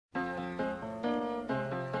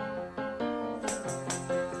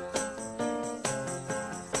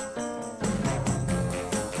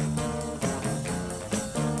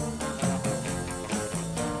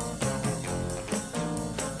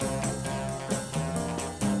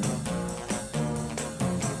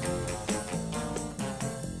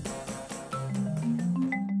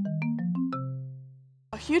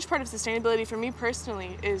huge part of sustainability for me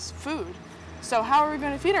personally is food. So how are we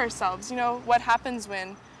going to feed ourselves? You know, what happens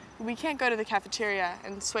when we can't go to the cafeteria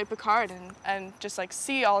and swipe a card and just like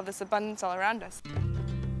see all of this abundance all around us?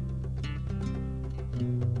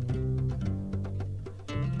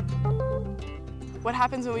 What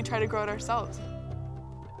happens when we try to grow it ourselves?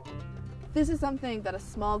 This is something that a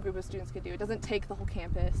small group of students could do. It doesn't take the whole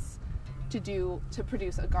campus to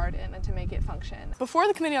produce a garden and to make it function. Before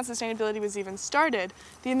the Committee on Sustainability was even started,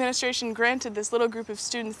 the administration granted this little group of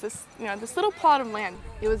students this little plot of land.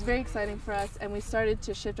 It was very exciting for us, and we started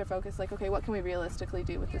to shift our focus, like, okay, what can we realistically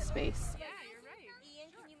do with this space?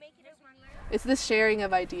 It's this sharing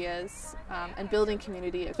of ideas and building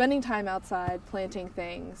community. Spending time outside, planting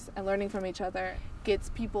things, and learning from each other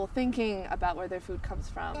gets people thinking about where their food comes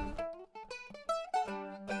from.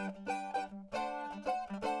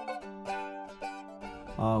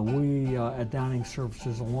 We at Downing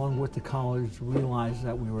Services, along with the college, realized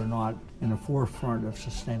that we were not in the forefront of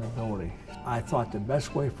sustainability. I thought the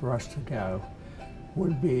best way for us to go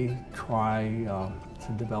would be try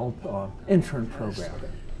to develop an intern program.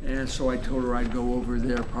 And so I told her I'd go over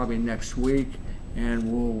there probably next week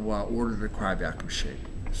and we'll order the cryovac machine.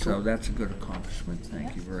 So that's a good accomplishment.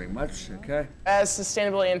 Thank you very much. Okay. As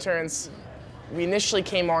sustainability interns, we initially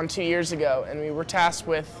came on 2 years ago, and we were tasked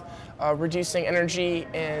with reducing energy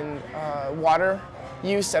and water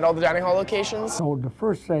use at all the dining hall locations. So the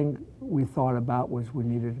first thing we thought about was we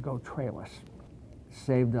needed to go trailless.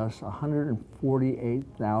 Saved us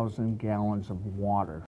 148,000 gallons of water